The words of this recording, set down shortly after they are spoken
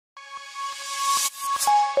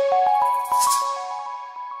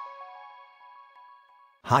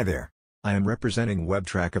Hi there. I am representing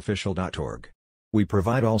WebTrackOfficial.org. We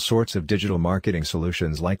provide all sorts of digital marketing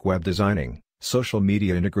solutions like web designing, social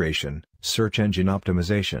media integration, search engine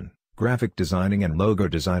optimization, graphic designing and logo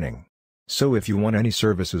designing. So if you want any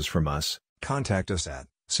services from us, contact us at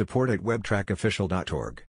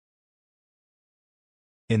support@webtrackofficial.org.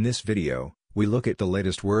 In this video, we look at the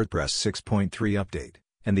latest WordPress 6.3 update,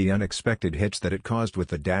 and the unexpected hitch that it caused with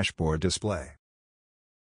the dashboard display.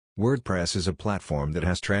 WordPress is a platform that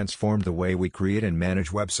has transformed the way we create and manage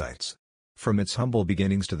websites. From its humble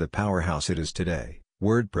beginnings to the powerhouse it is today,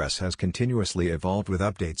 WordPress has continuously evolved with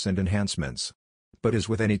updates and enhancements. But as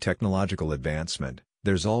with any technological advancement,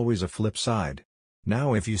 there's always a flip side.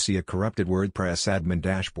 Now if you see a corrupted WordPress admin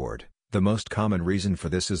dashboard, the most common reason for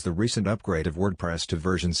this is the recent upgrade of WordPress to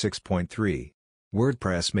version 6.3.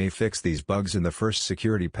 WordPress may fix these bugs in the first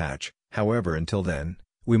security patch, however until then,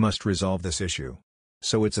 we must resolve this issue.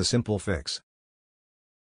 So it's a simple fix.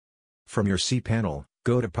 From your cPanel,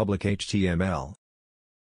 go to public HTML.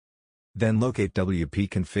 Then locate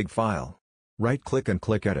WP-CONFIG file. Right-click and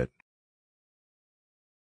click Edit.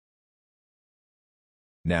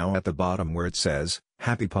 Now at the bottom where it says,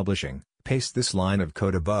 Happy Publishing, paste this line of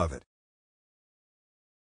code above it.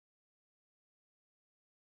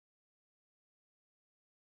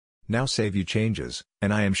 Now save your changes,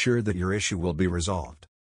 and I am sure that your issue will be resolved.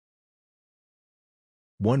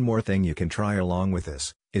 One more thing you can try along with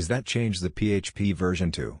this, is that change the PHP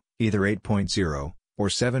version to either 8.0 or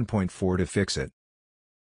 7.4 to fix it.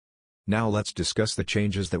 Now let's discuss the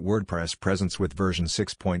changes that WordPress presents with version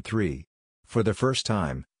 6.3. For the first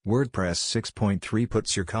time, WordPress 6.3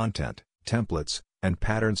 puts your content, templates, and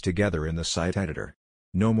patterns together in the site editor.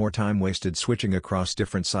 No more time wasted switching across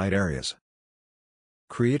different site areas.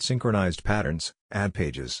 Create synchronized patterns, add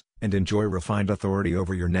pages, and enjoy refined authority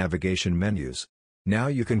over your navigation menus. Now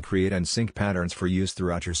you can create and sync patterns for use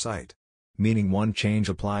throughout your site. Meaning one change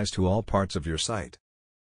applies to all parts of your site.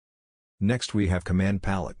 Next we have Command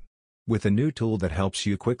Palette. With a new tool that helps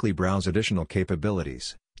you quickly browse additional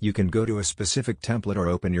capabilities, you can go to a specific template or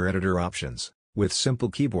open your editor options. With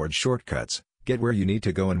simple keyboard shortcuts, get where you need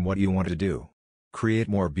to go and what you want to do. Create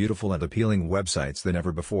more beautiful and appealing websites than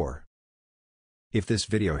ever before. If this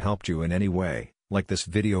video helped you in any way, like this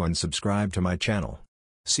video and subscribe to my channel.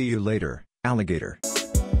 See you later, alligator.